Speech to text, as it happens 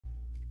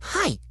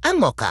Hi, I'm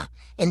Mocha,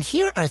 and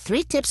here are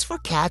 3 tips for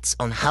cats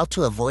on how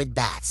to avoid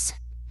baths.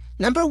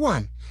 Number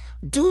 1.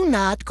 Do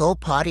not go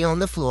potty on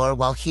the floor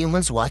while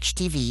humans watch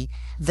TV,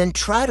 then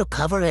try to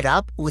cover it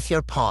up with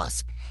your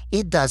paws.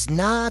 It does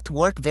not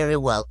work very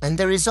well, and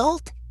the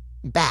result?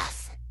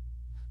 Bath.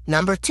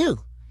 Number 2.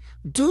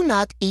 Do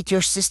not eat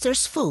your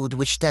sister's food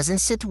which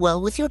doesn't sit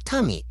well with your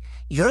tummy.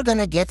 You're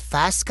gonna get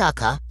fast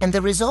caca, and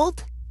the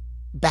result?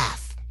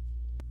 Bath.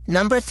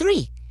 Number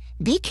 3.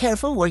 Be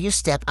careful where you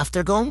step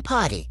after going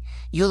potty.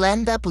 You'll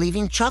end up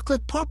leaving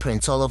chocolate paw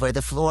prints all over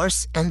the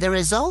floors, and the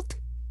result?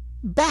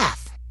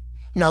 Bath.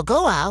 Now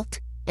go out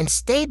and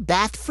stay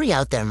bath-free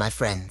out there, my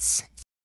friends.